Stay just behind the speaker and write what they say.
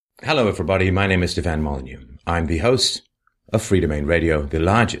Hello, everybody. My name is Stefan Molyneux. I'm the host of Free Domain Radio, the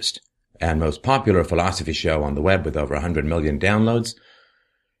largest and most popular philosophy show on the web with over 100 million downloads,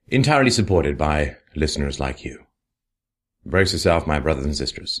 entirely supported by listeners like you. Brace yourself, my brothers and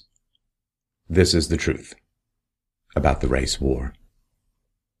sisters. This is the truth about the race war.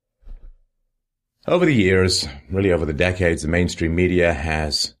 Over the years, really over the decades, the mainstream media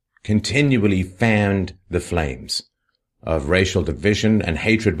has continually fanned the flames of racial division and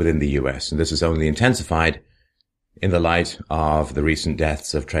hatred within the U.S., and this is only intensified in the light of the recent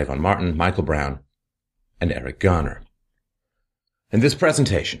deaths of Trayvon Martin, Michael Brown, and Eric Garner. In this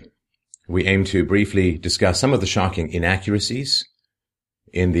presentation, we aim to briefly discuss some of the shocking inaccuracies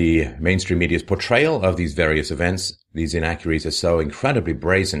in the mainstream media's portrayal of these various events. These inaccuracies are so incredibly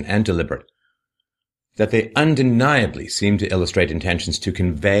brazen and deliberate that they undeniably seem to illustrate intentions to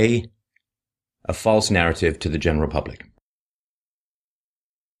convey a false narrative to the general public.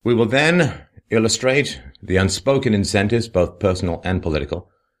 We will then illustrate the unspoken incentives, both personal and political,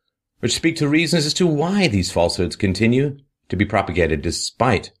 which speak to reasons as to why these falsehoods continue to be propagated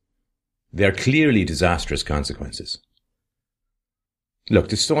despite their clearly disastrous consequences. Look,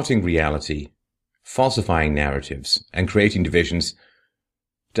 distorting reality, falsifying narratives, and creating divisions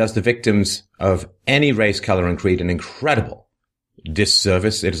does the victims of any race, color, and creed an incredible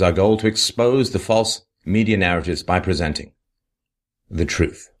disservice. It is our goal to expose the false media narratives by presenting the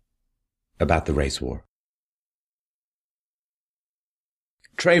truth about the race war.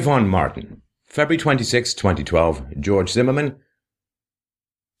 Trayvon Martin. February 26, 2012, George Zimmerman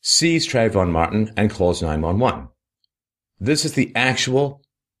sees Trayvon Martin and calls 911. This is the actual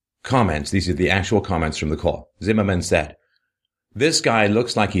comments. These are the actual comments from the call. Zimmerman said, "This guy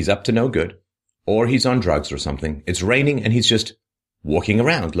looks like he's up to no good, or he's on drugs or something. It's raining and he's just walking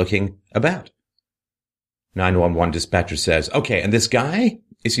around, looking about." 911 dispatcher says, "Okay, and this guy,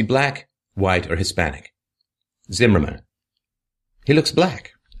 is he black, white, or Hispanic?" Zimmerman, "He looks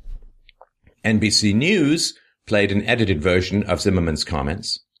black." NBC News played an edited version of Zimmerman's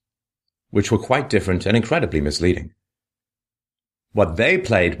comments, which were quite different and incredibly misleading. What they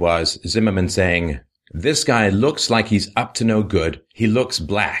played was Zimmerman saying, "This guy looks like he's up to no good. He looks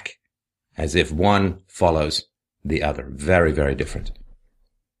black," as if one follows the other. Very, very different.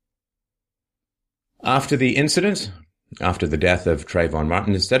 After the incident, after the death of Trayvon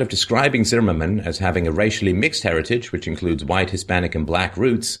Martin, instead of describing Zimmerman as having a racially mixed heritage, which includes white, Hispanic, and black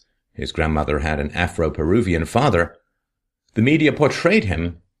roots — his grandmother had an Afro-Peruvian father — the media portrayed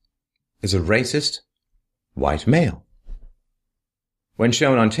him as a racist white male. When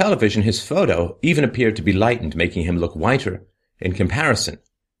shown on television, his photo even appeared to be lightened, making him look whiter in comparison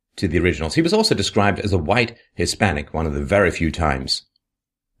to the originals. He was also described as a white Hispanic, one of the very few times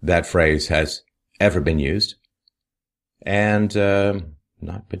that phrase has ever been used, and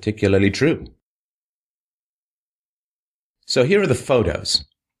not particularly true. So here are the photos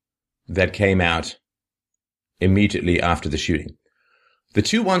that came out immediately after the shooting. The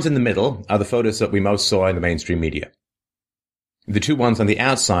two ones in the middle are the photos that we most saw in the mainstream media. The two ones on the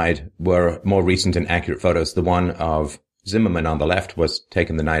outside were more recent and accurate photos. The one of Zimmerman on the left was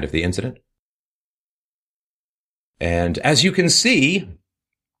taken the night of the incident. And as you can see,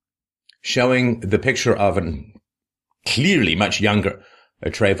 showing the picture of an clearly much younger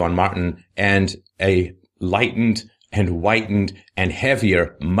Trayvon Martin and a lightened and whitened and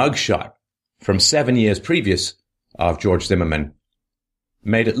heavier mugshot from 7 years previous of George Zimmerman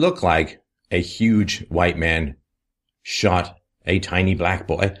made it look like a huge white man shot a tiny black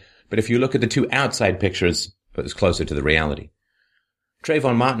boy. But if you look at the two outside pictures, it was closer to the reality.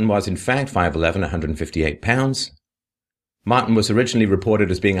 Trayvon Martin was in fact 5'11", 158 pounds. Martin was originally reported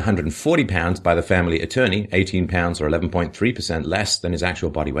as being 140 pounds by the family attorney, 18 pounds or 11.3% less than his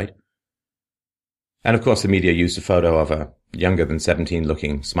actual body weight. And of course the media used a photo of a younger than 17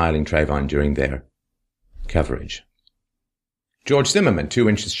 looking, smiling Trayvon during their coverage. George Zimmerman, 2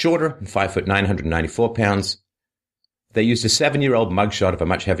 inches shorter, 5'9", 194 pounds. They used a 7-year-old mugshot of a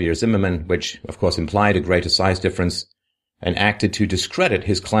much heavier Zimmerman, which of course implied a greater size difference and acted to discredit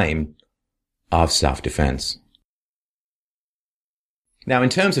his claim of self-defense. Now, in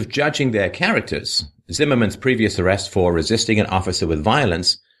terms of judging their characters, Zimmerman's previous arrest for resisting an officer with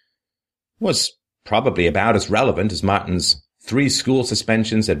violence was probably about as relevant as Martin's 3 school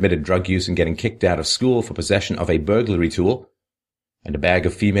suspensions, admitted drug use, and getting kicked out of school for possession of a burglary tool and a bag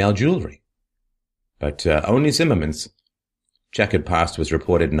of female jewelry. But only Zimmerman's checkered past was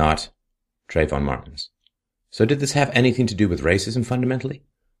reported, not Trayvon Martin's. So did this have anything to do with racism fundamentally?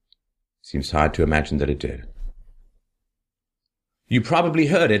 Seems hard to imagine that it did. You probably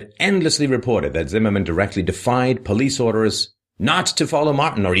heard it endlessly reported that Zimmerman directly defied police orders not to follow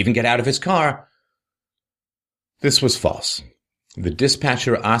Martin or even get out of his car. This was false. The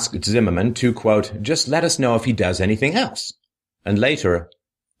dispatcher asked Zimmerman to, quote, just let us know if he does anything else. And later,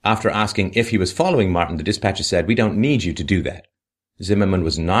 after asking if he was following Martin, the dispatcher said, we don't need you to do that. Zimmerman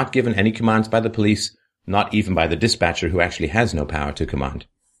was not given any commands by the police, not even by the dispatcher, who actually has no power to command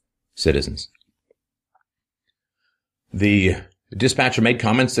citizens. The dispatcher made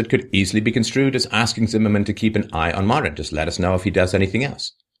comments that could easily be construed as asking Zimmerman to keep an eye on Martin. Just let us know if he does anything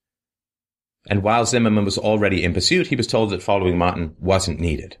else. And while Zimmerman was already in pursuit, he was told that following Martin wasn't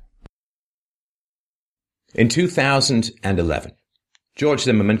needed. In 2011, George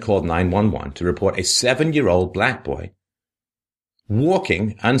Zimmerman called 911 to report a 7-year-old black boy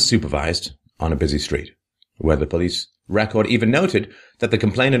walking unsupervised on a busy street, where the police record even noted that the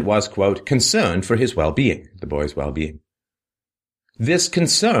complainant was, quote, concerned for his well-being, the boy's well-being. This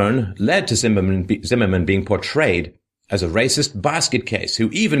concern led to Zimmerman being portrayed as a racist basket case who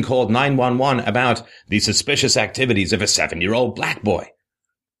even called 911 about the suspicious activities of a 7-year-old black boy.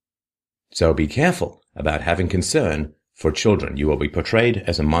 So be careful about having concern for children. You will be portrayed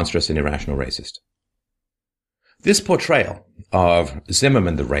as a monstrous and irrational racist. This portrayal of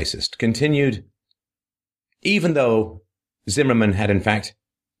Zimmerman the racist continued even though Zimmerman had in fact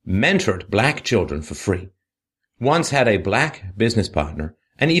mentored black children for free, once had a black business partner,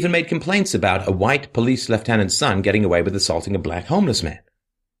 and even made complaints about a white police lieutenant's son getting away with assaulting a black homeless man.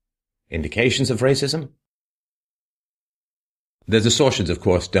 Indications of racism? The distortions, of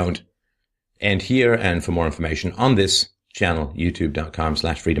course, don't end here, and for more information on this channel,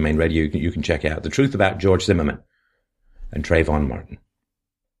 youtube.com/freedomainradio, you can check out the truth about George Zimmerman and Trayvon Martin.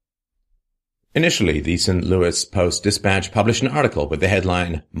 Initially, the St. Louis Post-Dispatch published an article with the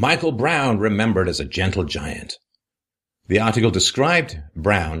headline, Michael Brown Remembered as a Gentle Giant. The article described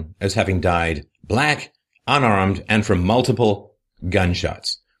Brown as having died black, unarmed, and from multiple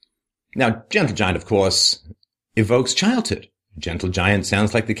gunshots. Now, Gentle Giant, of course, evokes childhood. Gentle Giant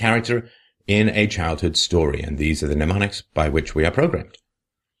sounds like the character in a childhood story, and these are the mnemonics by which we are programmed.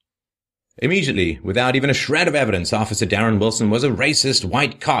 Immediately, without even a shred of evidence, Officer Darren Wilson was a racist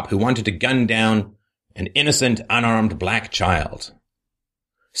white cop who wanted to gun down an innocent, unarmed black child.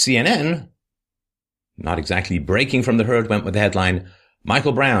 CNN, not exactly breaking from the herd, went with the headline,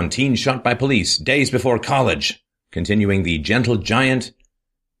 Michael Brown, teen shot by police days before college, continuing the Gentle Giant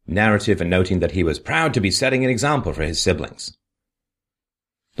narrative and noting that he was proud to be setting an example for his siblings.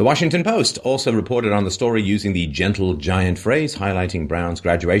 The Washington Post also reported on the story using the Gentle Giant phrase, highlighting Brown's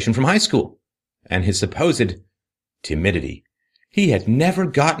graduation from high school and his supposed timidity. He had never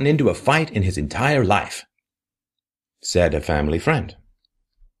gotten into a fight in his entire life, said a family friend.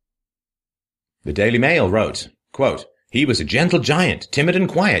 The Daily Mail wrote, quote, he was a gentle giant, timid and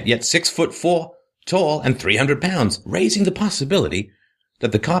quiet, yet 6'4" tall and 300 pounds, raising the possibility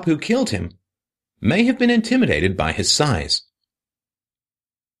that the cop who killed him may have been intimidated by his size.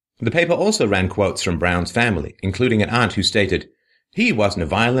 The paper also ran quotes from Brown's family, including an aunt who stated, he wasn't a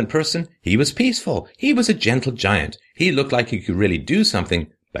violent person, he was peaceful, he was a gentle giant, he looked like he could really do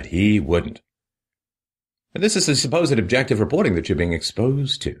something, but he wouldn't. And this is the supposed objective reporting that you're being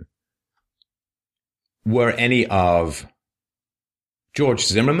exposed to. Were any of George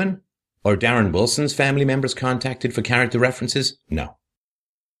Zimmerman or Darren Wilson's family members contacted for character references? No.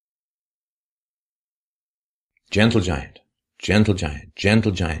 Gentle giant. Gentle giant,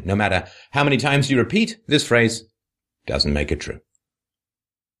 gentle giant. No matter how many times you repeat this phrase, doesn't make it true.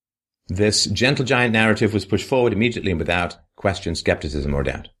 This gentle giant narrative was pushed forward immediately and without question, skepticism, or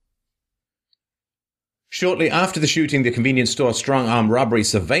doubt. Shortly after the shooting, the convenience store strong-arm robbery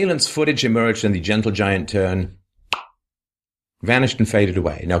surveillance footage emerged and the gentle giant turn vanished and faded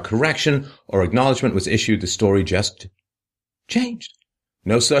away. No correction or acknowledgement was issued. The story just changed.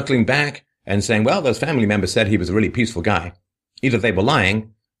 No circling back and saying, well, those family members said he was a really peaceful guy. Either they were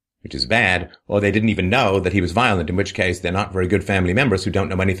lying, which is bad, or they didn't even know that he was violent, in which case they're not very good family members who don't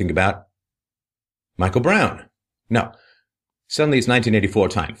know anything about Michael Brown. No. Suddenly it's 1984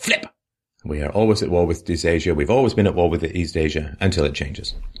 time. Flip! We are always at war with East Asia. We've always been at war with East Asia until it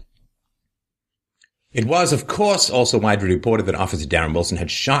changes. It was, of course, also widely reported that Officer Darren Wilson had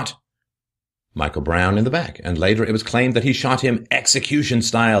shot Michael Brown in the back, and later it was claimed that he shot him execution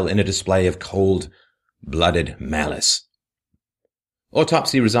style in a display of cold-blooded malice.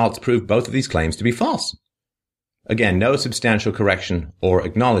 Autopsy results proved both of these claims to be false. Again, no substantial correction or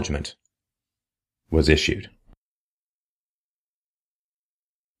acknowledgement was issued.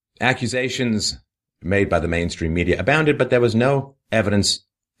 Accusations made by the mainstream media abounded, but there was no evidence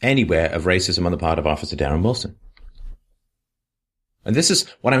anywhere of racism on the part of Officer Darren Wilson. And this is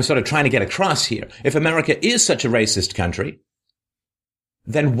what I'm sort of trying to get across here. If America is such a racist country,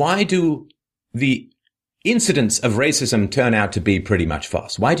 then why do the incidents of racism turn out to be pretty much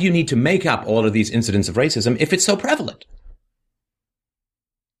false? Why do you need to make up all of these incidents of racism if it's so prevalent?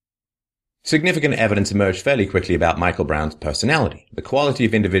 Significant evidence emerged fairly quickly about Michael Brown's personality, the quality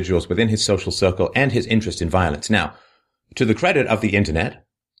of individuals within his social circle, and his interest in violence. Now, to the credit of the internet,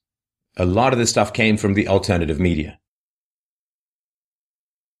 a lot of this stuff came from the alternative media.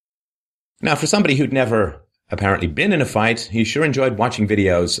 Now, for somebody who'd never apparently been in a fight, he sure enjoyed watching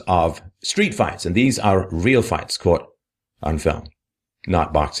videos of street fights, and these are real fights caught on film,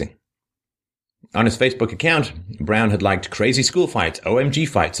 not boxing. On his Facebook account, Brown had liked Crazy School Fights, OMG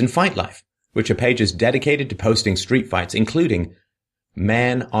Fights, and Fight Life, which are pages dedicated to posting street fights, including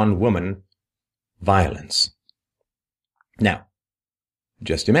man-on-woman violence. Now,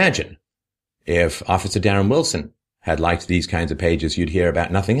 just imagine if Officer Darren Wilson had liked these kinds of pages, you'd hear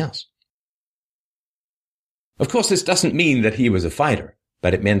about nothing else. Of course, this doesn't mean that he was a fighter,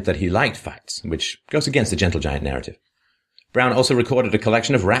 but it meant that he liked fights, which goes against the gentle giant narrative. Brown also recorded a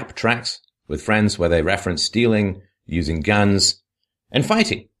collection of rap tracks with friends where they referenced stealing, using guns, and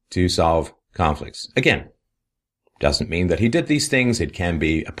fighting to solve conflicts. Again, doesn't mean that he did these things. It can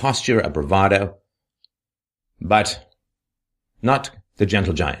be a posture, a bravado, but not the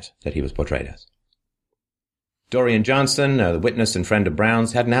gentle giant that he was portrayed as. Dorian Johnston, the witness and friend of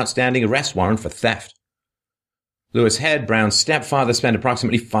Brown's, had an outstanding arrest warrant for theft. Lewis Head, Brown's stepfather, spent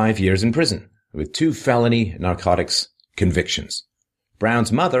approximately 5 years in prison, with 2 felony narcotics convictions.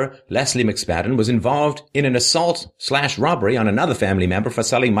 Brown's mother, Leslie McSpadden, was involved in an assault/robbery on another family member for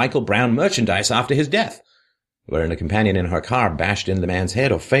selling Michael Brown merchandise after his death, wherein a companion in her car bashed in the man's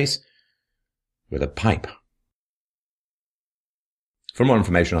head or face with a pipe. For more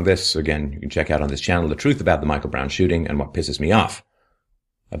information on this, again, you can check out on this channel the truth about the Michael Brown shooting and what pisses me off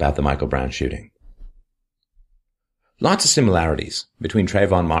about the Michael Brown shooting. Lots of similarities between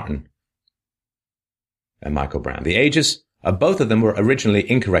Trayvon Martin and Michael Brown. The ages of both of them were originally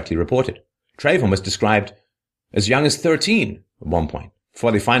incorrectly reported. Trayvon was described as young as 13 at one point,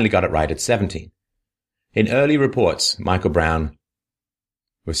 before they finally got it right at 17. In early reports, Michael Brown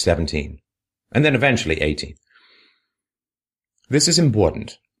was 17, and then eventually 18. This is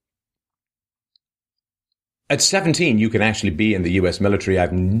important. At 17, you can actually be in the U.S. military.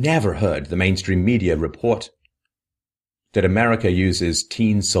 I've never heard the mainstream media report that America uses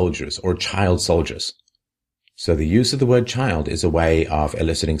teen soldiers or child soldiers. So the use of the word child is a way of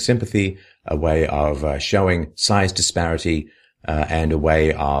eliciting sympathy, a way of showing size disparity, and a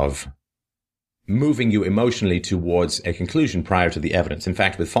way of moving you emotionally towards a conclusion prior to the evidence. In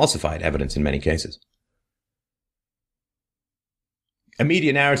fact, with falsified evidence in many cases. A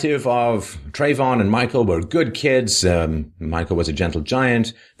media narrative of Trayvon and Michael were good kids. Michael was a gentle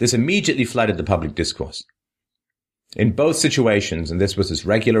giant. This immediately flooded the public discourse. In both situations, and this was as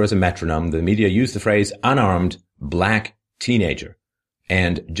regular as a metronome, the media used the phrase unarmed black teenager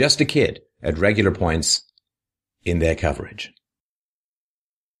and just a kid at regular points in their coverage.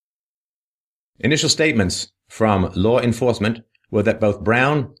 Initial statements from law enforcement were that both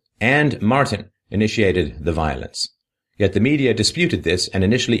Brown and Martin initiated the violence. Yet the media disputed this and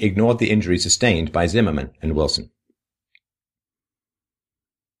initially ignored the injuries sustained by Zimmerman and Wilson.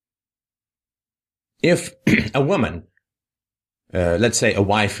 If a woman, let's say a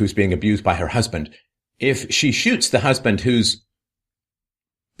wife who's being abused by her husband, if she shoots the husband who's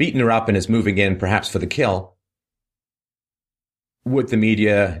beaten her up and is moving in perhaps for the kill, would the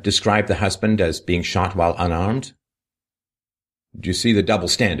media describe the husband as being shot while unarmed? Do you see the double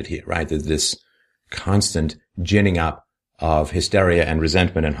standard here, right? There's this constant ginning up of hysteria and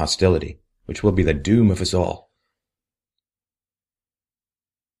resentment and hostility, which will be the doom of us all.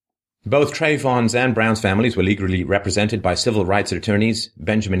 Both Trayvon's and Brown's families were legally represented by civil rights attorneys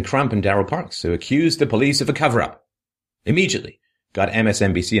Benjamin Crump and Darrell Parks, who accused the police of a cover-up. Immediately got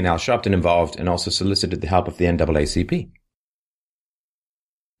MSNBC and Al Sharpton involved and also solicited the help of the NAACP.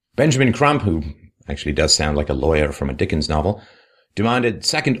 Benjamin Crump, who actually does sound like a lawyer from a Dickens novel, demanded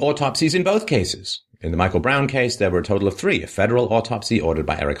second autopsies in both cases. In the Michael Brown case, there were a total of 3, a federal autopsy ordered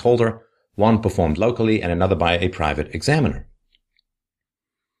by Eric Holder, one performed locally, and another by a private examiner.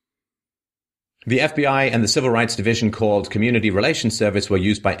 The FBI and the Civil Rights Division called Community Relations Service were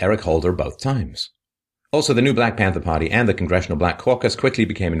used by Eric Holder both times. Also, the new Black Panther Party and the Congressional Black Caucus quickly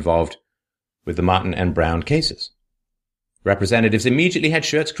became involved with the Martin and Brown cases. Representatives immediately had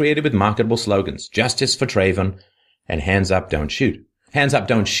shirts created with marketable slogans, Justice for Trayvon and Hands Up, Don't Shoot. Hands Up,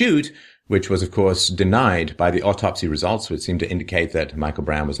 Don't Shoot, which was, of course, denied by the autopsy results, which seemed to indicate that Michael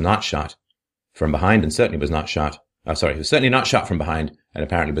Brown was not shot from behind and certainly was not shot. He was certainly not shot from behind and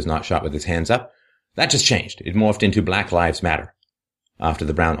apparently was not shot with his hands up. That just changed. It morphed into Black Lives Matter. after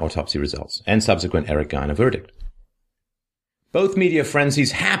the Brown autopsy results and subsequent Eric Garner verdict. Both media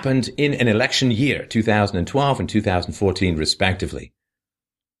frenzies happened in an election year, 2012 and 2014 respectively.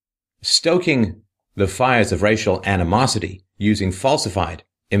 Stoking the fires of racial animosity using falsified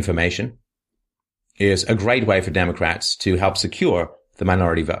information is a great way for Democrats to help secure the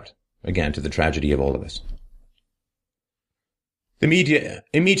minority vote, again, to the tragedy of all of us. The media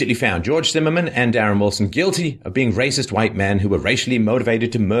immediately found George Zimmerman and Darren Wilson guilty of being racist white men who were racially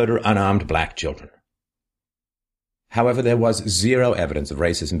motivated to murder unarmed black children. However, there was zero evidence of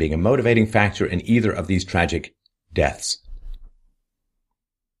racism being a motivating factor in either of these tragic deaths.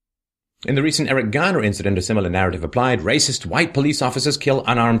 In the recent Eric Garner incident, a similar narrative applied. Racist white police officers kill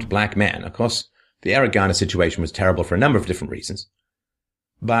unarmed black man. Of course, the Eric Garner situation was terrible for a number of different reasons.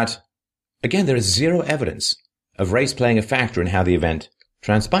 But, again, there is zero evidence of race playing a factor in how the event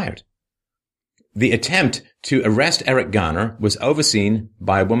transpired. The attempt to arrest Eric Garner was overseen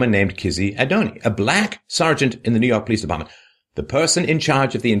by a woman named Kizzy Adoni, a black sergeant in the New York Police Department. The person in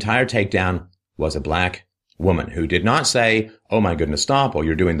charge of the entire takedown was a black woman who did not say, "Oh my goodness, stop," or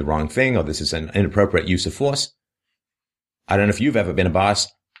 "You're doing the wrong thing," or "This is an inappropriate use of force." I don't know if you've ever been a boss.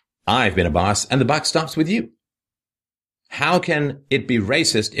 I've been a boss, and the buck stops with you. How can it be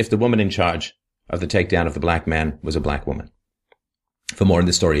racist if the woman in charge of the takedown of the black man was a black woman? For more on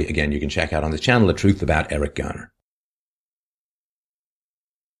this story, again, you can check out on this channel, The Truth About Eric Garner.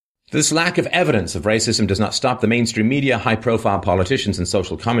 This lack of evidence of racism does not stop the mainstream media, high-profile politicians, and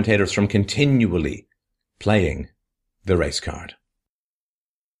social commentators from continually playing the race card.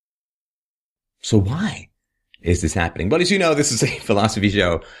 So why is this happening? Well, as you know, this is a philosophy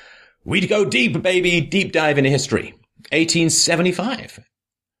show. We go deep, baby, deep dive into history. 1875.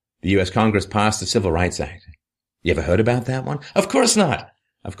 The U.S. Congress passed the Civil Rights Act. You ever heard about that one? Of course not.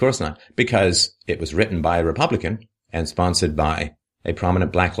 Of course not. Because it was written by a Republican and sponsored by a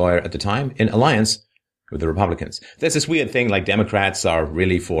prominent black lawyer at the time in alliance with the Republicans. There's this weird thing like Democrats are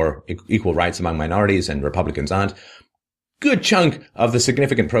really for equal rights among minorities and Republicans aren't. Good chunk of the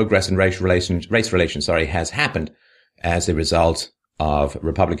significant progress in race relations, has happened as a result of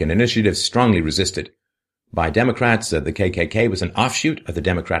Republican initiatives strongly resisted by Democrats. The KKK was an offshoot of the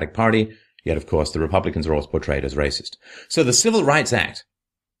Democratic Party. Yet, of course, the Republicans are always portrayed as racist. So the Civil Rights Act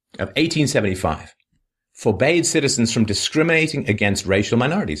of 1875 forbade citizens from discriminating against racial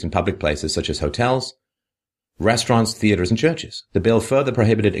minorities in public places such as hotels, restaurants, theaters, and churches. The bill further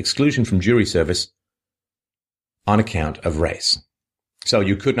prohibited exclusion from jury service on account of race. So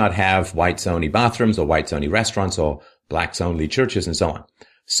you could not have whites-only bathrooms or whites-only restaurants or blacks-only churches and so on.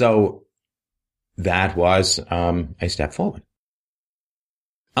 So that was a step forward.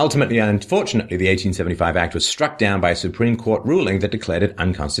 Ultimately, and unfortunately, the 1875 Act was struck down by a Supreme Court ruling that declared it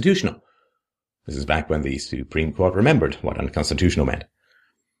unconstitutional. This is back when the Supreme Court remembered what unconstitutional meant.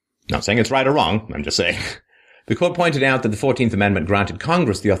 Not saying it's right or wrong, I'm just saying. The court pointed out that the 14th Amendment granted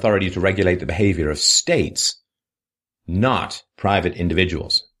Congress the authority to regulate the behavior of states, not private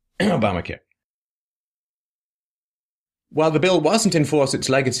individuals. Obamacare. While the bill wasn't in force, its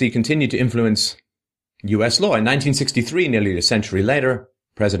legacy continued to influence U.S. law. In 1963, nearly a century later,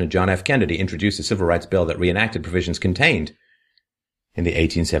 President John F. Kennedy introduced a civil rights bill that reenacted provisions contained in the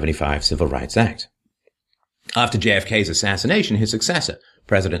 1875 Civil Rights Act. After JFK's assassination, his successor,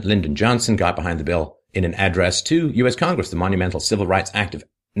 President Lyndon Johnson, got behind the bill in an address to U.S. Congress. The monumental Civil Rights Act of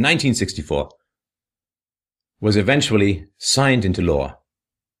 1964 was eventually signed into law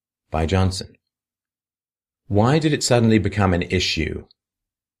by Johnson. Why did it suddenly become an issue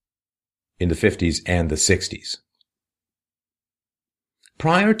in the 50s and the 60s?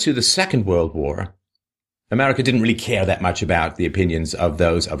 Prior to the Second World War, America didn't really care that much about the opinions of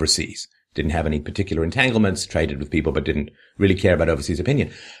those overseas. Didn't have any particular entanglements, traded with people, but didn't really care about overseas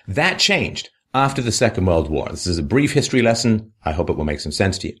opinion. That changed after the Second World War. This is a brief history lesson. I hope it will make some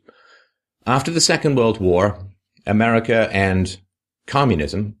sense to you. After the Second World War, America and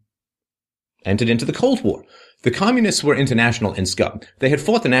communism entered into the Cold War. The communists were international in scope. They had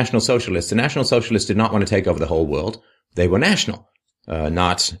fought the National Socialists. The National Socialists did not want to take over the whole world. They were national.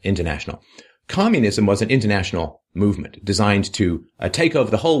 Not international. Communism was an international movement designed to take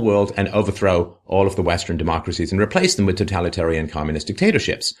over the whole world and overthrow all of the Western democracies and replace them with totalitarian communist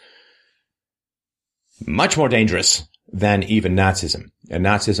dictatorships. Much more dangerous than even Nazism. And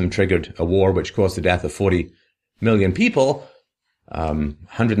Nazism triggered a war which caused the death of 40 million people,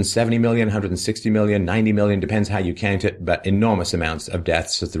 170 million, 160 million, 90 million, depends how you count it, but enormous amounts of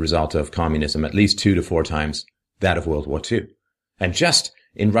deaths as the result of communism, at least 2 to 4 times that of World War II. And just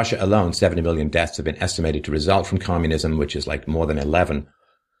in Russia alone, 70 million deaths have been estimated to result from communism, which is like more than 11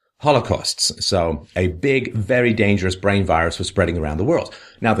 holocausts. So a big, very dangerous brain virus was spreading around the world.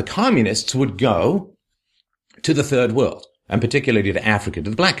 Now, the communists would go to the third world, and particularly to Africa, to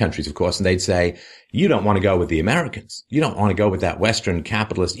the black countries, of course, and they'd say, you don't want to go with the Americans. You don't want to go with that Western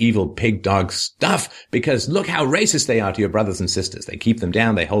capitalist, evil, pig dog stuff, because look how racist they are to your brothers and sisters. They keep them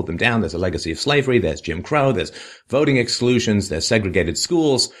down. They hold them down. There's a legacy of slavery. There's Jim Crow. There's voting exclusions. There's segregated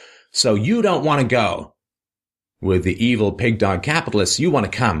schools. So you don't want to go with the evil pig dog capitalists. You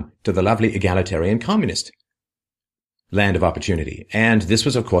want to come to the lovely egalitarian communist land of opportunity. And this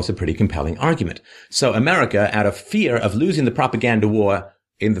was, of course, a pretty compelling argument. So America, out of fear of losing the propaganda war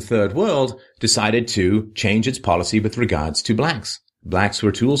in the third world, decided to change its policy with regards to blacks. Blacks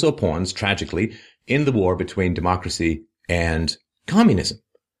were tools or pawns, tragically, in the war between democracy and communism.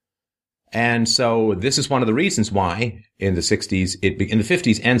 And so this is one of the reasons why in the 60s, in the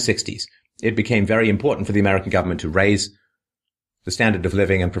 50s and 60s, it became very important for the American government to raise the standard of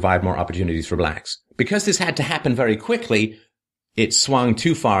living and provide more opportunities for blacks. Because this had to happen very quickly, it swung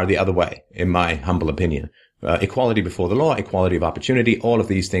too far the other way, in my humble opinion. Equality before the law, equality of opportunity, all of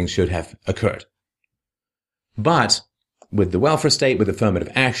these things should have occurred. But with the welfare state, with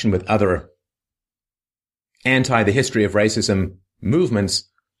affirmative action, with other the history of racism movements,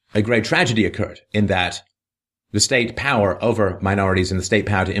 a great tragedy occurred in that the state power over minorities and the state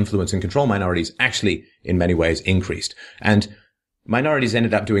power to influence and control minorities actually, in many ways, increased. And minorities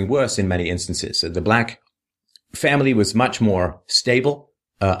ended up doing worse in many instances. The black family was much more stable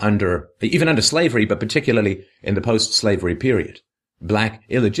even under slavery, but particularly in the post-slavery period. Black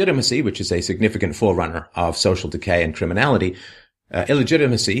illegitimacy, which is a significant forerunner of social decay and criminality,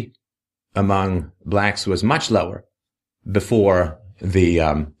 illegitimacy among blacks was much lower before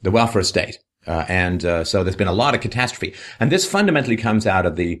the welfare state. So there's been a lot of catastrophe. And this fundamentally comes out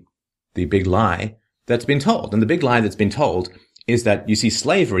of the big lie that's been told. And the big lie that's been told is that, you see,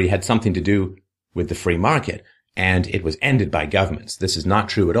 slavery had something to do with the free market, and it was ended by governments. This is not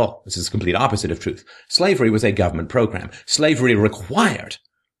true at all. This is the complete opposite of truth. Slavery was a government program. Slavery required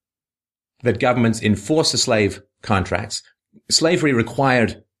that governments enforce the slave contracts. Slavery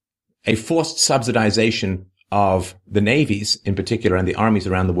required a forced subsidization of the navies, in particular, and the armies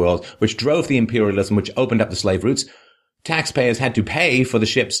around the world, which drove the imperialism, which opened up the slave routes. Taxpayers had to pay for the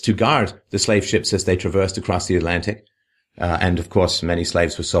ships to guard the slave ships as they traversed across the Atlantic. And of course, many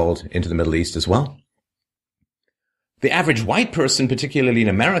slaves were sold into the Middle East as well. The average white person, particularly in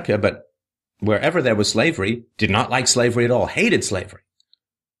America, but wherever there was slavery, did not like slavery at all, hated slavery.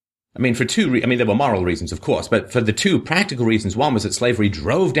 I mean, there were moral reasons, of course, but for the two practical reasons, one was that slavery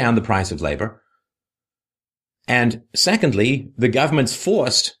drove down the price of labor. And secondly, the governments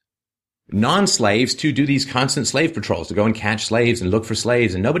forced non-slaves to do these constant slave patrols, to go and catch slaves and look for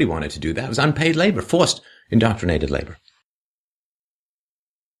slaves, and nobody wanted to do that. It was unpaid labor, forced, indoctrinated labor.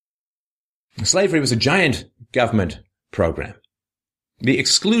 Slavery was a giant government program. The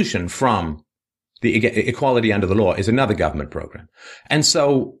exclusion from the equality under the law is another government program. And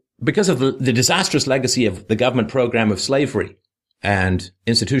so, because of the disastrous legacy of the government program of slavery and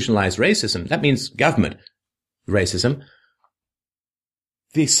institutionalized racism, that means government racism,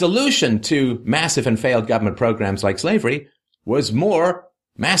 the solution to massive and failed government programs like slavery was more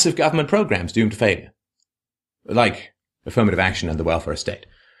massive government programs doomed to failure, like affirmative action and the welfare state.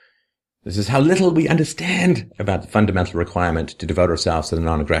 This is how little we understand about the fundamental requirement to devote ourselves to the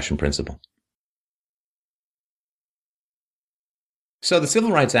non-aggression principle. So the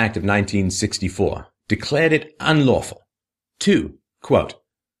Civil Rights Act of 1964 declared it unlawful to, quote,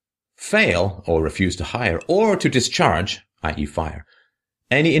 fail or refuse to hire or to discharge, i.e. fire,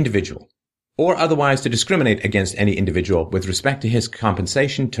 any individual, or otherwise to discriminate against any individual with respect to his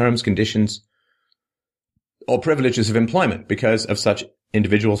compensation, terms, conditions, or privileges of employment because of such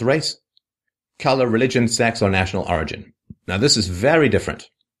individual's race, color, religion, sex, or national origin. Now, this is very different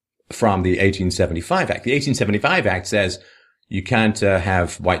from the 1875 Act. The 1875 Act says you can't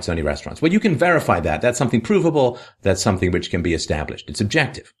have whites-only restaurants. Well, you can verify that. That's something provable. That's something which can be established. It's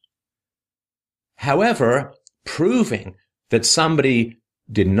objective. However, proving that somebody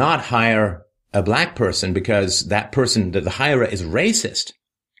did not hire a black person because that person, that the hirer is racist,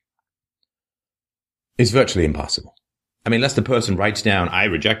 is virtually impossible. I mean, unless the person writes down, I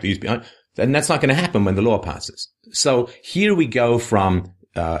reject these, then that's not going to happen when the law passes. So here we go from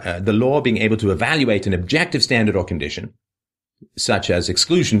the law being able to evaluate an objective standard or condition, such as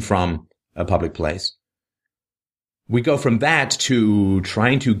exclusion from a public place. We go from that to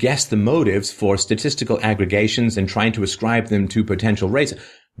trying to guess the motives for statistical aggregations and trying to ascribe them to potential race.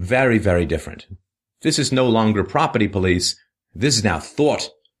 Very, very different. This is no longer property police. This is now thought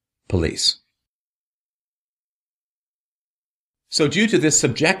police. So due to this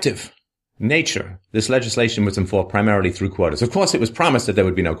subjective nature, this legislation was enforced primarily through quotas. Of course, it was promised that there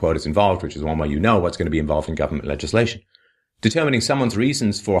would be no quotas involved, which is one way you know what's going to be involved in government legislation. Determining someone's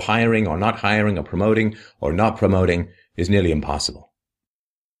reasons for hiring or not hiring or promoting or not promoting is nearly impossible.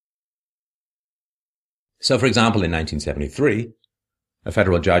 So, for example, in 1973, a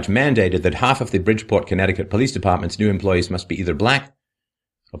federal judge mandated that half of the Bridgeport, Connecticut Police Department's new employees must be either black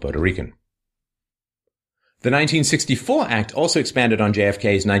or Puerto Rican. The 1964 Act also expanded on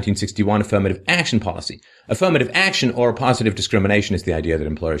JFK's 1961 affirmative action policy. Affirmative action or positive discrimination is the idea that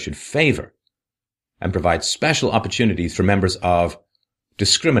employers should favor and provide special opportunities for members of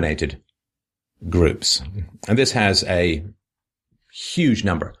discriminated groups. And this has a huge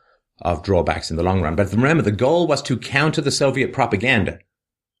number of drawbacks in the long run. But remember, the goal was to counter the Soviet propaganda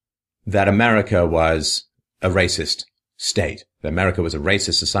that America was a racist state, that America was a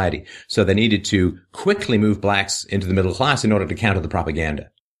racist society. So they needed to quickly move blacks into the middle class in order to counter the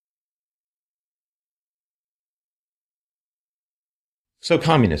propaganda. So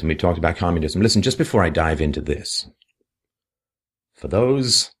communism, we talked about communism. Listen, just before I dive into this, for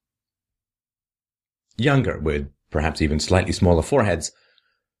those younger with perhaps even slightly smaller foreheads,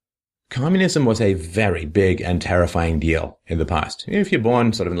 communism was a very big and terrifying deal in the past. If you're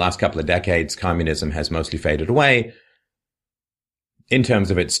born sort of in the last couple of decades, communism has mostly faded away in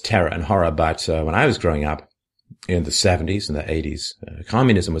terms of its terror and horror. But when I was growing up in the 70s and the 80s,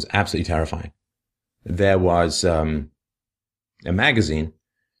 communism was absolutely terrifying. There was a magazine,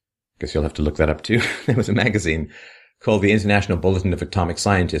 I guess you'll have to look that up too. There was a magazine called the International Bulletin of Atomic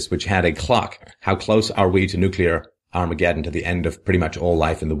Scientists, which had a clock. How close are we to nuclear Armageddon, to the end of pretty much all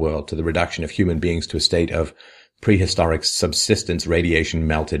life in the world, to the reduction of human beings to a state of prehistoric subsistence, radiation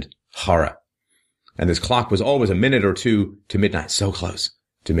melted horror. And this clock was always a minute or two to midnight, so close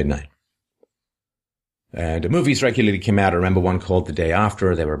to midnight. And movies regularly came out. I remember one called The Day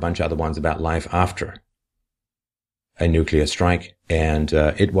After. There were a bunch of other ones about life after a nuclear strike. And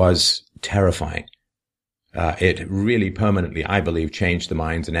it was terrifying. It really permanently, I believe, changed the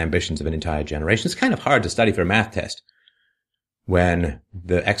minds and ambitions of an entire generation. It's kind of hard to study for a math test when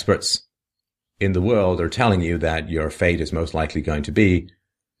the experts in the world are telling you that your fate is most likely going to be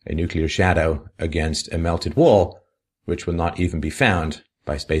a nuclear shadow against a melted wall, which will not even be found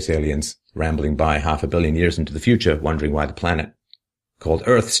by space aliens rambling by 500 million years into the future, wondering why the planet called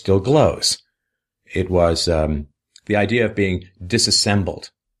Earth still glows. It was the idea of being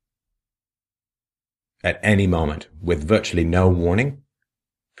disassembled at any moment with virtually no warning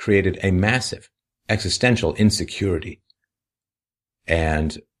created a massive existential insecurity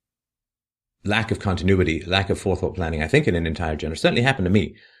and lack of continuity, lack of forethought planning, I think in an entire generation. Certainly happened to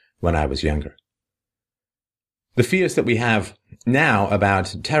me when I was younger. The fears that we have now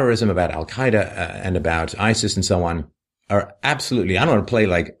about terrorism, about Al-Qaeda, and about ISIS and so on are absolutely, I don't want to play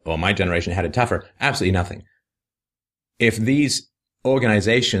like, oh, my generation had it tougher. Absolutely nothing. If these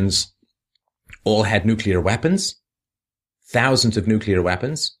organizations all had nuclear weapons, thousands of nuclear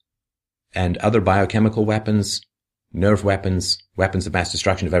weapons, and other biochemical weapons, nerve weapons, weapons of mass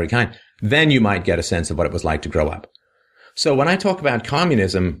destruction of every kind, then you might get a sense of what it was like to grow up. So when I talk about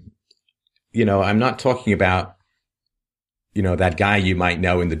communism, I'm not talking about, that guy you might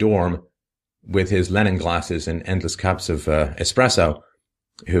know in the dorm with his Lenin glasses and endless cups of espresso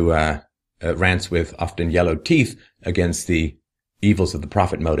who rants with often yellowed teeth against the evils of the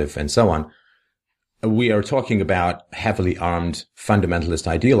profit motive and so on. We are talking about heavily armed fundamentalist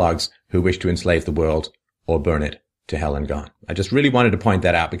ideologues who wish to enslave the world or burn it to hell and gone. I just really wanted to point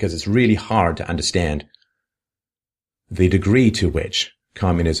that out because it's really hard to understand the degree to which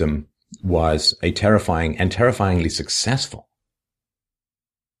communism was a terrifying and terrifyingly successful,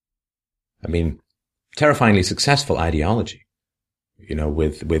 terrifyingly successful ideology.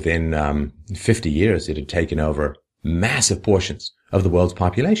 Within 50 years, it had taken over massive portions of the world's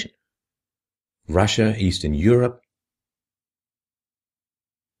population. Russia, Eastern Europe,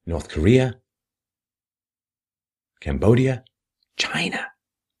 North Korea, Cambodia, China,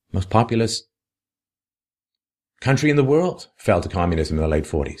 most populous country in the world, fell to communism in the late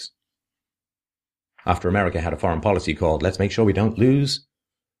 40s. After America had a foreign policy called, let's make sure we don't lose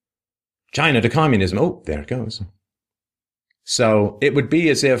China to communism. Oh, there it goes. So it would be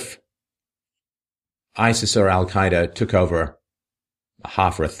as if ISIS or Al-Qaeda took over a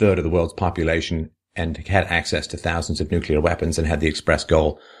half or a third of the world's population and had access to thousands of nuclear weapons and had the express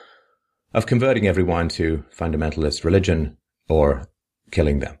goal of converting everyone to fundamentalist religion or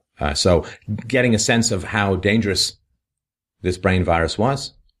killing them. So getting a sense of how dangerous this brain virus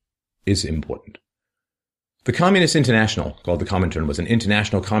was is important. The Communist International, called the Comintern, was an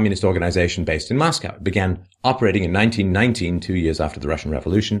international communist organization based in Moscow. It began operating in 1919, 2 years after the Russian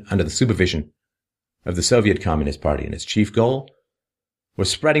Revolution, under the supervision of the Soviet Communist Party, and its chief goal was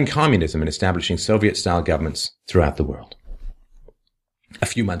spreading communism and establishing Soviet-style governments throughout the world. A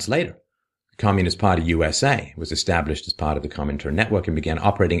few months later, the Communist Party USA was established as part of the Comintern network and began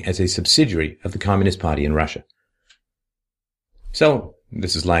operating as a subsidiary of the Communist Party in Russia. So,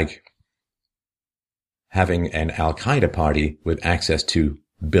 this is like having an Al-Qaeda party with access to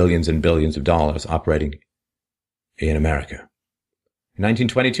billions and billions of dollars operating in America. In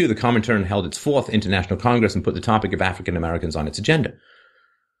 1922, the Comintern held its fourth International Congress and put the topic of African Americans on its agenda.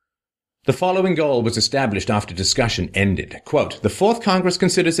 The following goal was established after discussion ended. Quote, "The Fourth Congress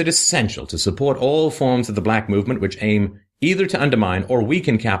considers it essential to support all forms of the black movement which aim either to undermine or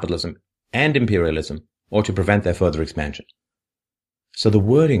weaken capitalism and imperialism or to prevent their further expansion." So the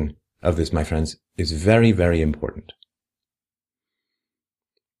wording of this, my friends, is very, very important.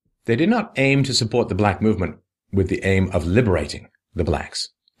 They did not aim to support the black movement with the aim of liberating the blacks.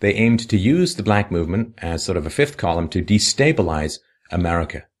 They aimed to use the black movement as sort of a fifth column to destabilize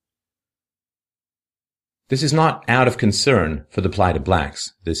America. This is not out of concern for the plight of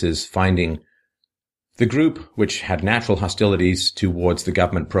blacks. This is finding the group which had natural hostilities towards the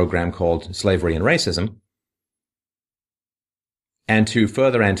government program called slavery and racism, and to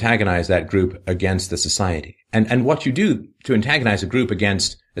further antagonize that group against the society. And what you do to antagonize a group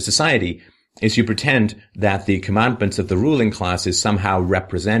against a society is you pretend that the commandments of the ruling classes somehow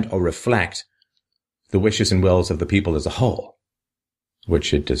represent or reflect the wishes and wills of the people as a whole,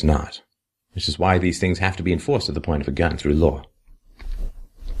 which it does not. Which is why these things have to be enforced at the point of a gun through law.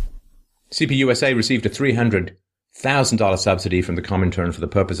 CPUSA received a $300,000 subsidy from the Comintern for the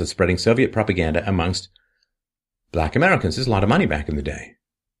purpose of spreading Soviet propaganda amongst black Americans. There's a lot of money back in the day.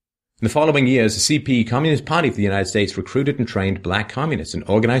 In the following years, the CP, Communist Party of the United States, recruited and trained black communists and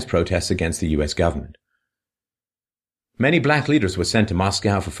organized protests against the U.S. government. Many black leaders were sent to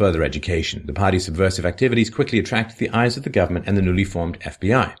Moscow for further education. The party's subversive activities quickly attracted the eyes of the government and the newly formed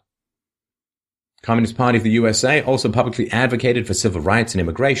FBI. Communist Party of the USA also publicly advocated for civil rights and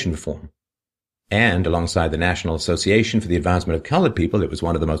immigration reform. And, alongside the National Association for the Advancement of Colored People, it was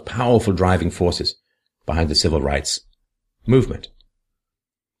one of the most powerful driving forces behind the civil rights movement.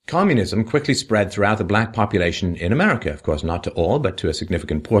 Communism quickly spread throughout the black population in America, of course not to all, but to a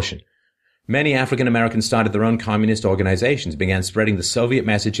significant portion. Many African Americans started their own communist organizations, began spreading the Soviet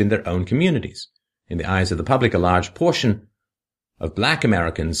message in their own communities. In the eyes of the public, a large portion of black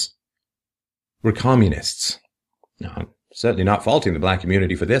Americans were communists. Now, I'm certainly not faulting the black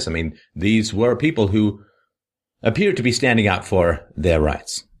community for this. I mean, these were people who appeared to be standing up for their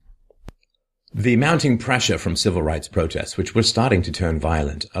rights. The mounting pressure from civil rights protests, which were starting to turn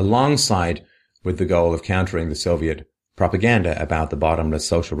violent, alongside with the goal of countering the Soviet propaganda about the bottomless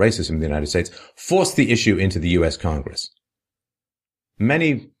social racism in the United States, forced the issue into the U.S. Congress.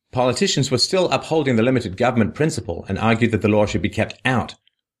 Many politicians were still upholding the limited government principle and argued that the law should be kept out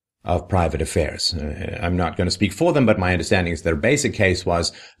of private affairs. I'm not going to speak for them, but my understanding is their basic case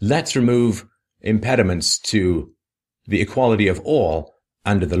was, let's remove impediments to the equality of all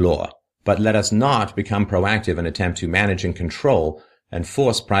under the law, but let us not become proactive and attempt to manage and control and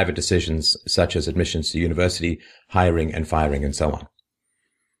force private decisions such as admissions to university, hiring and firing, and so on.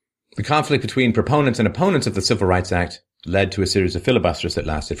 The conflict between proponents and opponents of the Civil Rights Act led to a series of filibusters that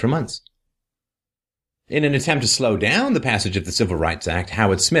lasted for months. In an attempt to slow down the passage of the Civil Rights Act,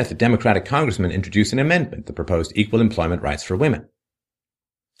 Howard Smith, a Democratic congressman, introduced an amendment that proposed equal employment rights for women.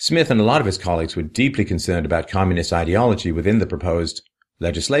 Smith and a lot of his colleagues were deeply concerned about communist ideology within the proposed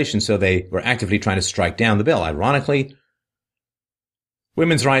legislation, so they were actively trying to strike down the bill. Ironically,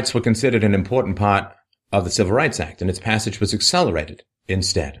 women's rights were considered an important part of the Civil Rights Act, and its passage was accelerated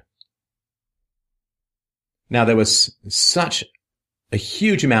instead. Now, there was such a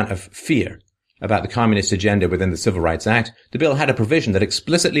huge amount of fear about the communist agenda within the Civil Rights Act, the bill had a provision that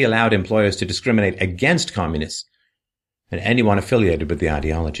explicitly allowed employers to discriminate against communists and anyone affiliated with the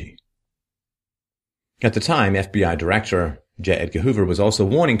ideology. At the time, FBI Director J. Edgar Hoover was also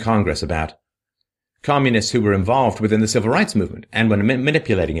warning Congress about communists who were involved within the civil rights movement and were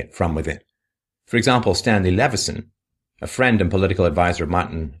manipulating it from within. For example, Stanley Levison, a friend and political advisor of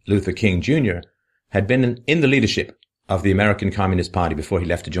Martin Luther King Jr., had been in the leadership of the American Communist Party before he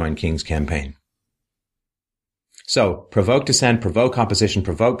left to join King's campaign. So, provoke dissent, provoke opposition,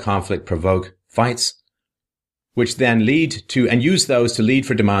 provoke conflict, provoke fights, which then lead to, and use those to lead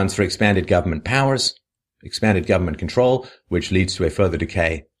for demands for expanded government powers, expanded government control, which leads to a further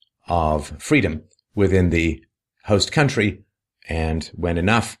decay of freedom within the host country And when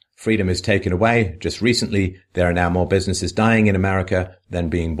enough freedom is taken away, just recently, there are now more businesses dying in America than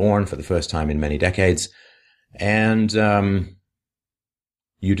being born for the first time in many decades. And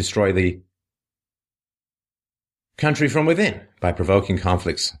you destroy the country from within by provoking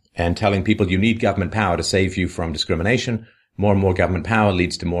conflicts and telling people you need government power to save you from discrimination. More and more government power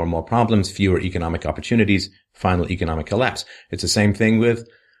leads to more and more problems, fewer economic opportunities, final economic collapse. It's the same thing with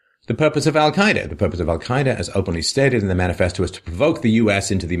the purpose of Al-Qaeda. The purpose of Al-Qaeda, as openly stated in the manifesto, is to provoke the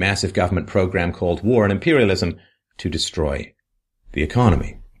U.S. into the massive government program called war and imperialism to destroy the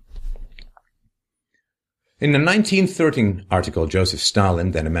economy. In a 1913 article, Joseph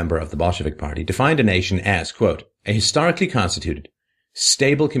Stalin, then a member of the Bolshevik Party, defined a nation as, quote, a historically constituted,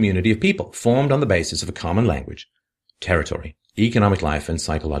 stable community of people formed on the basis of a common language, territory, economic life, and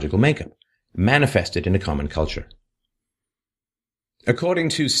psychological makeup, manifested in a common culture. According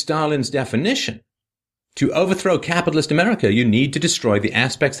to Stalin's definition, to overthrow capitalist America, you need to destroy the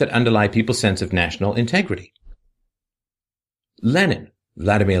aspects that underlie people's sense of national integrity. Lenin,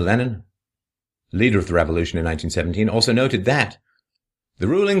 Vladimir Lenin, leader of the revolution in 1917, also noted that the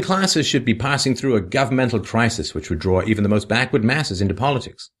ruling classes should be passing through a governmental crisis which would draw even the most backward masses into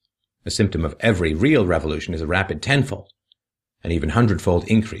politics. A symptom of every real revolution is a rapid tenfold and even hundredfold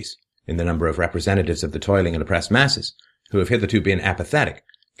increase in the number of representatives of the toiling and oppressed masses who have hitherto been apathetic,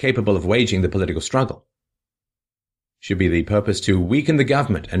 capable of waging the political struggle. Should be the purpose to weaken the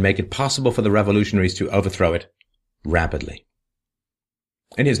government and make it possible for the revolutionaries to overthrow it rapidly.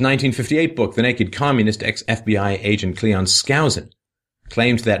 In his 1958 book, The Naked Communist, ex-FBI agent Cleon Skousen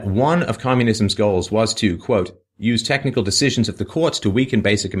claimed that one of communism's goals was to, quote, use technical decisions of the courts to weaken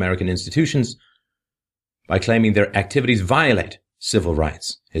basic American institutions by claiming their activities violate civil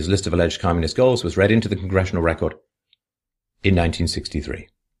rights. His list of alleged communist goals was read into the congressional record in 1963.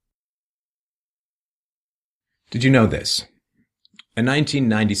 Did you know this? A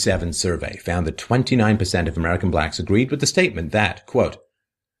 1997 survey found that 29% of American blacks agreed with the statement that, quote,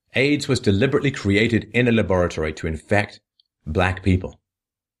 AIDS was deliberately created in a laboratory to infect black people.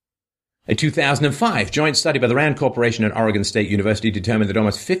 A 2005 joint study by the Rand Corporation and Oregon State University determined that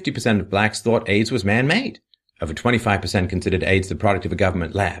almost 50% of blacks thought AIDS was man-made. Over 25% considered AIDS the product of a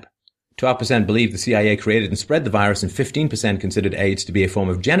government lab. 12% believed the CIA created and spread the virus, and 15% considered AIDS to be a form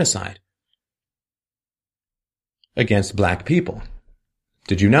of genocide against black people.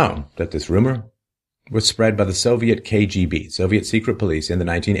 Did you know that this rumor was spread by the Soviet KGB, Soviet secret police, in the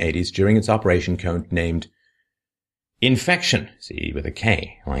 1980s during its operation named Infection, see, with a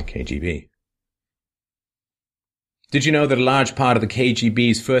K, like KGB. Did you know that a large part of the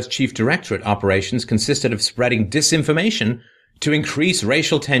KGB's first chief directorate operations consisted of spreading disinformation to increase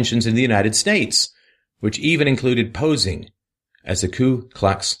racial tensions in the United States, which even included posing as the Ku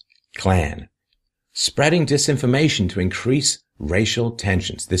Klux Klan? Spreading disinformation to increase racial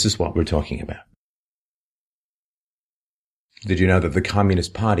tensions. This is what we're talking about. Did you know that the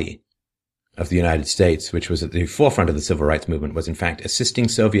Communist Party of the United States, which was at the forefront of the civil rights movement, was in fact assisting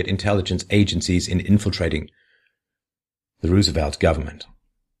Soviet intelligence agencies in infiltrating the Roosevelt government?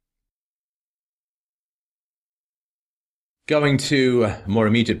 Going to more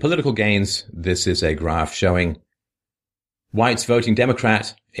immediate political gains, this is a graph showing whites voting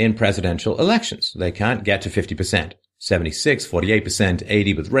Democrat in presidential elections. They can't get to 50%. 76, 48%,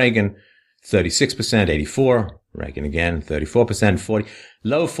 80 with Reagan, 36%, 84, Reagan again, 34%, 40,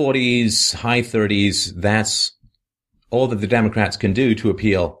 low 40s, high 30s. That's all that the Democrats can do to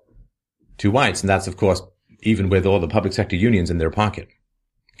appeal to whites. And that's, of course, even with all the public sector unions in their pocket.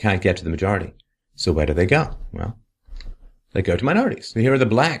 Can't get to the majority. So where do they go? Well, they go to minorities. So here are the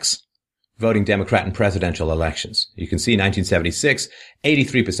blacks voting Democrat in presidential elections. You can see 1976,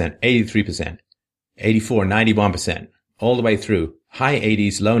 83%, 83%, 84, 91%, all the way through high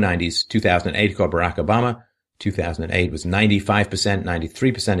 80s, low 90s, 2008 called Barack Obama. 2008 was 95%,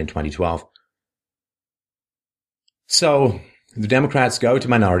 93% in 2012. So the Democrats go to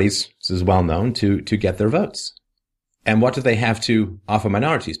minorities, this is well known, to get their votes. And what do they have to offer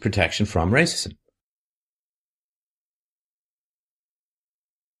minorities? Protection from racism.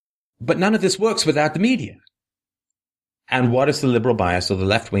 But none of this works without the media. And what is the liberal bias or the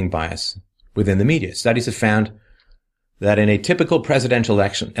left-wing bias within the media? Studies have found that in a typical presidential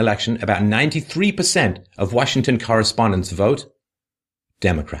election, about 93% of Washington correspondents vote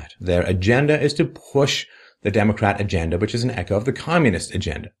Democrat. Their agenda is to push the Democrat agenda, which is an echo of the communist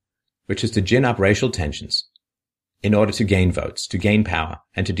agenda, which is to gin up racial tensions in order to gain votes, to gain power,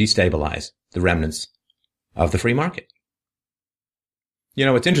 and to destabilize the remnants of the free market. You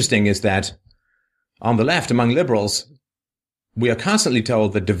know, what's interesting is that on the left, among liberals, we are constantly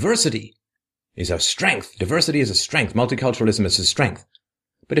told that diversity is a strength. Diversity is a strength. Multiculturalism is a strength.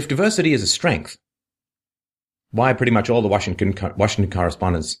 But if diversity is a strength, why pretty much all the Washington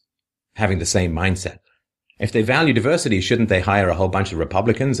correspondents having the same mindset? If they value diversity, shouldn't they hire a whole bunch of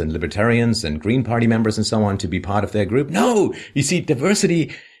Republicans and Libertarians and Green Party members and so on to be part of their group? No! You see,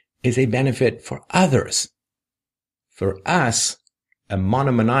 diversity is a benefit for others. For us, a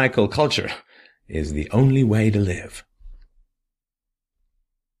monomaniacal culture is the only way to live.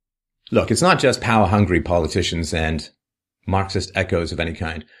 Look, it's not just power-hungry politicians and Marxist echoes of any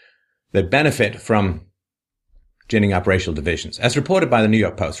kind that benefit from ginning up racial divisions. As reported by the New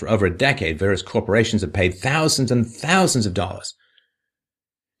York Post, for over a decade, various corporations have paid thousands and thousands of dollars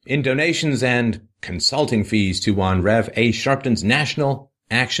in donations and consulting fees to one Rev. A. Sharpton's National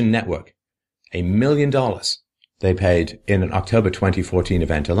Action Network. $1 million they paid in an October 2014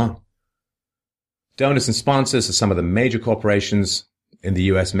 event alone. Donors and sponsors are some of the major corporations in the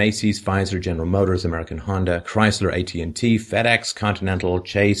U.S. Macy's, Pfizer, General Motors, American Honda, Chrysler, AT&T, FedEx, Continental,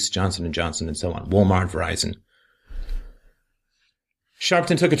 Chase, Johnson & Johnson, and so on, Walmart, Verizon.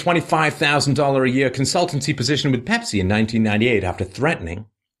 Sharpton took a $25,000 a year consultancy position with Pepsi in 1998 after threatening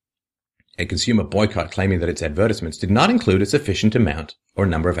a consumer boycott, claiming that its advertisements did not include a sufficient amount or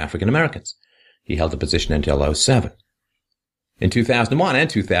number of African Americans. He held the position until 2007. In 2001 and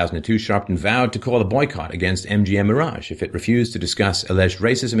 2002, Sharpton vowed to call a boycott against MGM Mirage if it refused to discuss alleged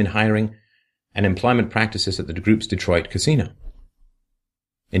racism in hiring and employment practices at the group's Detroit casino.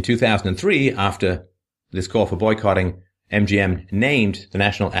 In 2003, after this call for boycotting, MGM named the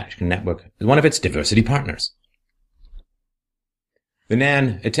National Action Network as one of its diversity partners. The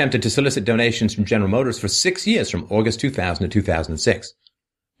NAN attempted to solicit donations from General Motors for 6 years from August 2000 to 2006.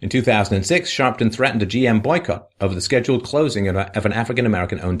 In 2006, Sharpton threatened a GM boycott over the scheduled closing of an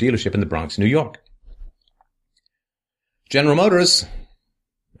African-American-owned dealership in the Bronx, New York. General Motors,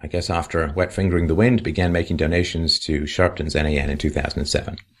 I guess after wet fingering the wind, began making donations to Sharpton's NAN in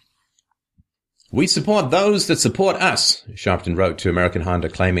 2007. We support those that support us, Sharpton wrote to American Honda,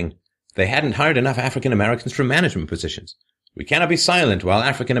 claiming they hadn't hired enough African Americans for management positions. We cannot be silent while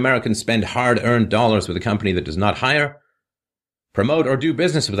African Americans spend hard-earned dollars with a company that does not hire, promote, or do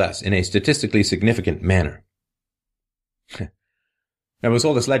business with us in a statistically significant manner. Now, with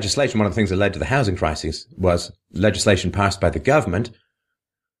all this legislation, one of the things that led to the housing crisis was legislation passed by the government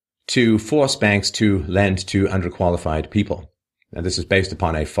to force banks to lend to underqualified people. Now, this is based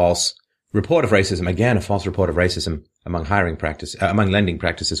upon a false report of racism, again, a false report of racism among among lending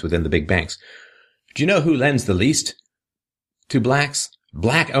practices within the big banks. Do you know who lends the least to blacks?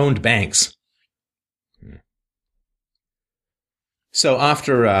 Black-owned banks. So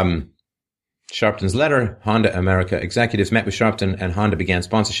after Sharpton's letter, Honda America executives met with Sharpton and Honda began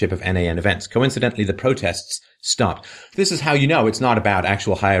sponsorship of NAN events. Coincidentally, the protests stopped. This is how you know it's not about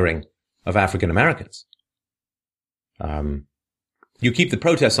actual hiring of African Americans. You keep the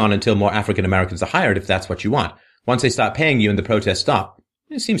protests on until more African Americans are hired if that's what you want. Once they start paying you and the protests stop,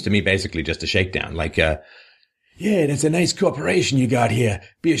 it seems to me basically just a shakedown. Like, yeah, that's a nice corporation you got here.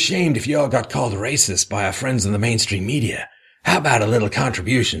 Be ashamed if you all got called racist by our friends in the mainstream media. How about a little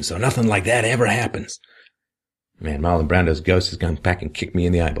contribution so nothing like that ever happens? Man, Marlon Brando's ghost has gone back and kicked me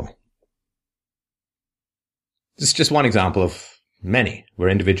in the eyeball. This is just one example of many where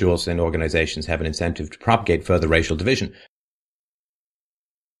individuals and organizations have an incentive to propagate further racial division.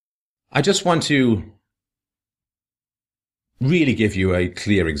 I just want to really give you a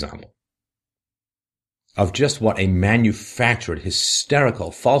clear example of just what a manufactured,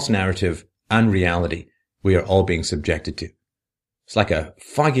 hysterical, false narrative, unreality we are all being subjected to. It's like a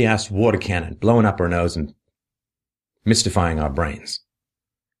foggy-ass water cannon blowing up our nose and mystifying our brains.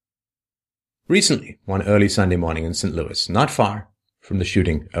 Recently, one early Sunday morning in St. Louis, not far from the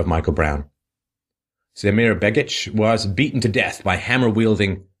shooting of Michael Brown, Zemir Begic was beaten to death by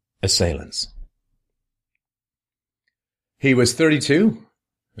hammer-wielding assailants. He was 32,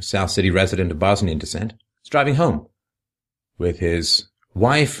 a South City resident of Bosnian descent, was driving home with his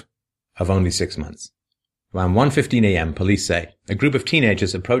wife of only 6 months. Around 1:15 a.m., police say, a group of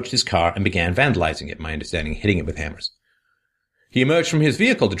teenagers approached his car and began vandalizing it, my understanding, hitting it with hammers. He emerged from his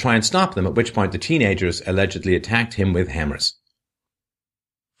vehicle to try and stop them, at which point the teenagers allegedly attacked him with hammers,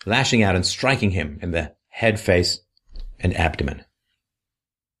 lashing out and striking him in the head, face, and abdomen.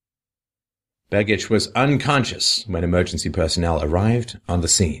 Begic was unconscious when emergency personnel arrived on the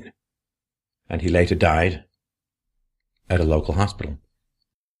scene, and he later died at a local hospital.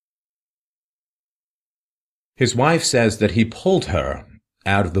 His wife says that he pulled her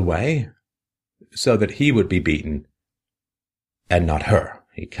out of the way so that he would be beaten and not her.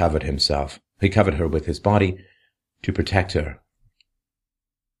 He covered her with his body to protect her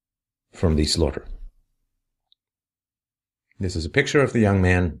from the slaughter. This is a picture of the young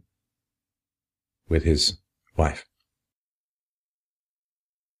man with his wife.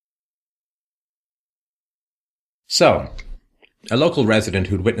 So, a local resident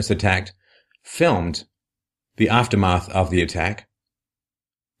who'd witnessed the attack filmed the aftermath of the attack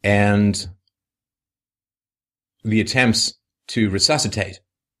and the attempts to resuscitate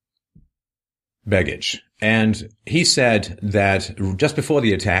Begich. And he said that just before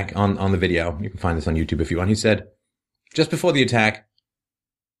the attack, on the video, you can find this on YouTube if you want, he said, just before the attack,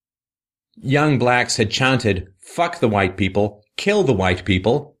 young blacks had chanted, "Fuck the white people, kill the white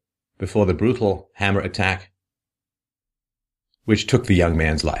people," before the brutal hammer attack, which took the young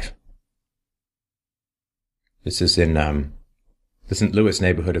man's life. This is in the St. Louis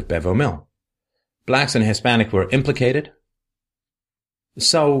neighborhood of Bevo Mill. Blacks and Hispanic were implicated.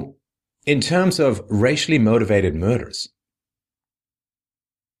 So, in terms of racially motivated murders,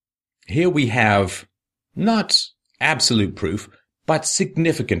 here we have not absolute proof, but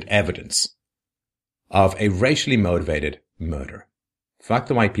significant evidence of a racially motivated murder. Fuck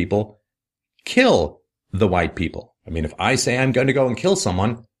the white people, kill the white people. I mean, if I say I'm going to go and kill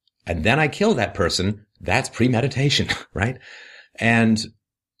someone, and then I kill that person, that's premeditation, right? And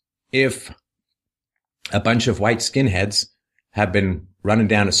if a bunch of white skinheads have been running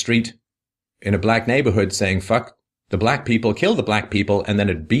down a street in a black neighborhood saying, "Fuck the black people, kill the black people," and then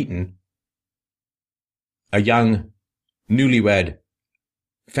had beaten a young, newlywed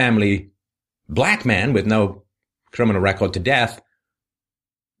family black man with no criminal record to death,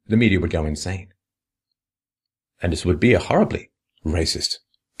 the media would go insane. And this would be a horribly racist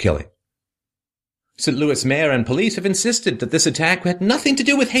killing. St. Louis mayor and police have insisted that this attack had nothing to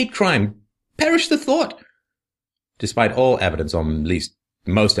do with hate crime. Perish the thought. Despite all evidence, or at least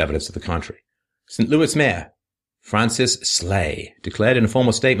most evidence to the contrary. St. Louis mayor Francis Slay declared in a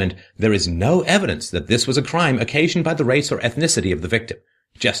formal statement, "There is no evidence that this was a crime occasioned by the race or ethnicity of the victim."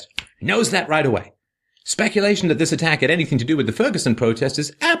 Just knows that right away. Speculation that this attack had anything to do with the Ferguson protest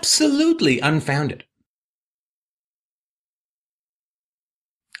is absolutely unfounded.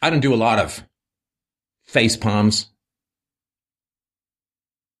 I don't do a lot of face palms.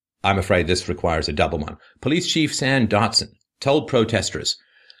 I'm afraid this requires a double one. Police Chief Sam Dotson told protesters,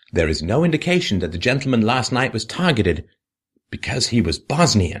 "There is no indication that the gentleman last night was targeted because he was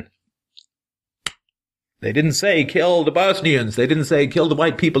Bosnian." They didn't say kill the Bosnians. They didn't say kill the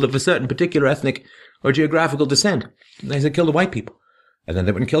white people of a certain particular ethnic or geographical descent. They said kill the white people. And then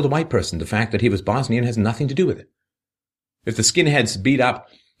they wouldn't kill the white person. The fact that he was Bosnian has nothing to do with it. If the skinheads beat up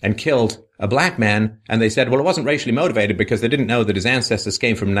and killed a black man, and they said, well, it wasn't racially motivated because they didn't know that his ancestors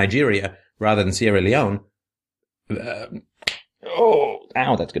came from Nigeria rather than Sierra Leone.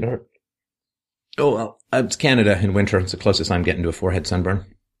 Ow, that's going to hurt. Oh, well, it's Canada in winter. It's the closest I'm getting to a forehead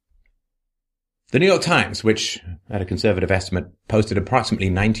sunburn. The New York Times, which, at a conservative estimate, posted approximately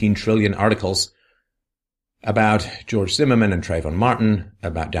 19 trillion articles about George Zimmerman and Trayvon Martin,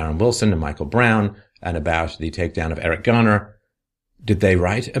 about Darren Wilson and Michael Brown, and about the takedown of Eric Garner. Did they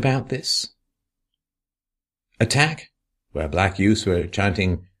write about this attack, where black youths were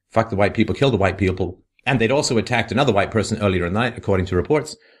chanting, "Fuck the white people, kill the white people," and they'd also attacked another white person earlier in the night, according to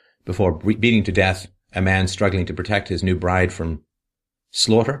reports, before beating to death a man struggling to protect his new bride from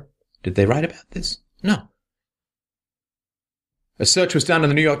slaughter? Did they write about this? No. A search was done on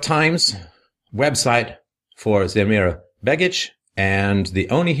the New York Times website for Zemira Begich, and the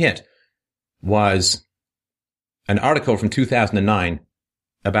only hit was an article from 2009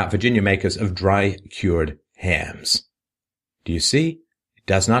 about Virginia makers of dry-cured hams. Do you see? It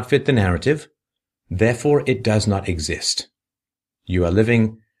does not fit the narrative. Therefore, it does not exist. You are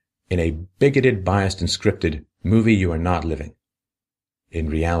living in a bigoted, biased, and scripted movie. You are not living in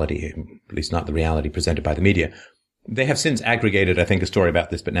reality, at least not the reality presented by the media. They have since aggregated, I think, a story about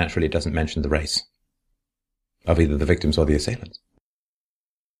this, but naturally it doesn't mention the race of either the victims or the assailants.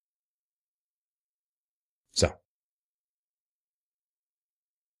 So,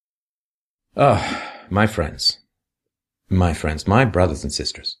 my friends, my brothers and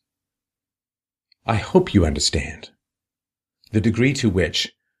sisters, I hope you understand the degree to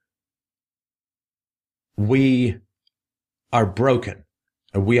which we are broken,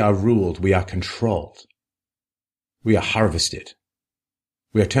 we are ruled, we are controlled, we are harvested,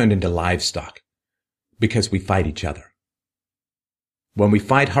 we are turned into livestock because we fight each other. When we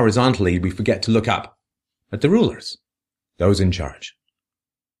fight horizontally, we forget to look up at the rulers, those in charge.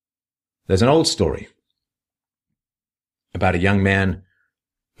 There's an old story about a young man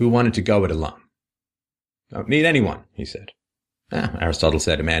who wanted to go it alone. Don't need anyone, he said. Aristotle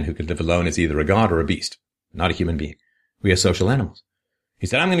said a man who can live alone is either a god or a beast, not a human being. We are social animals. He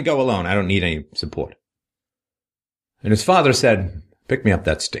said, I'm going to go alone. I don't need any support. And his father said, pick me up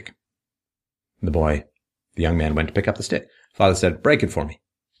that stick. The young man went to pick up the stick. Father said, break it for me.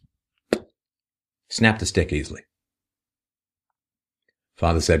 Snapped the stick easily.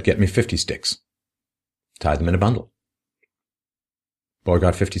 Father said, get me 50 sticks. Tied them in a bundle. Boy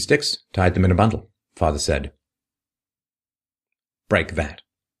got 50 sticks, tied them in a bundle. Father said, break that.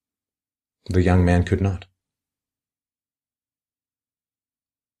 The young man could not.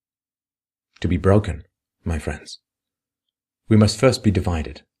 To be broken, my friends, we must first be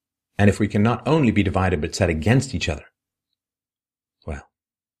divided. And if we can not only be divided but set against each other, well,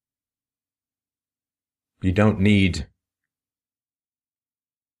 you don't need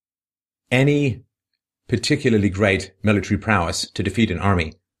any particularly great military prowess to defeat an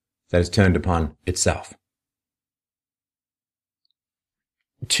army that is turned upon itself.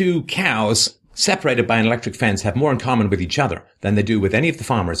 Two cows separated by an electric fence have more in common with each other than they do with any of the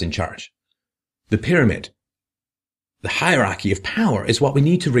farmers in charge. The pyramid, the hierarchy of power, is what we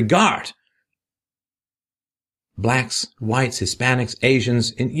need to regard. Blacks, whites, Hispanics,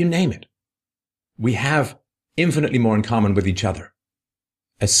 Asians, you name it. We have infinitely more in common with each other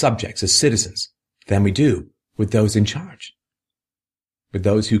as subjects, as citizens, than we do with those in charge. With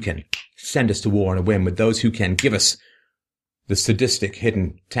those who can send us to war on a whim, with those who can give us the sadistic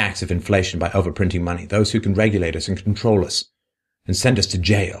hidden tax of inflation by overprinting money, those who can regulate us and control us and send us to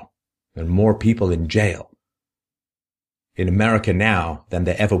jail. There are more people in jail in America now than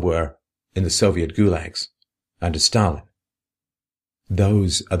there ever were in the Soviet gulags under Stalin.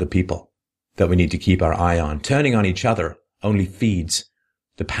 Those are the people that we need to keep our eye on. Turning on each other only feeds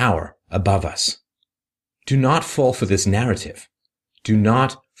the power above us. Do not fall for this narrative. Do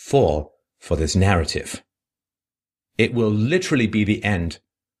not fall for this narrative. It will literally be the end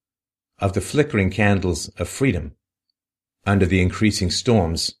of the flickering candles of freedom under the increasing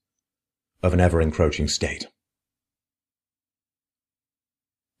storms of an ever-encroaching state.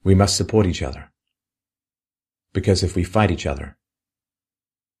 We must support each other, because if we fight each other,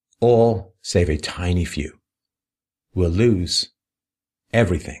 all save a tiny few will lose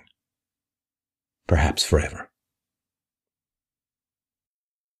everything, perhaps forever.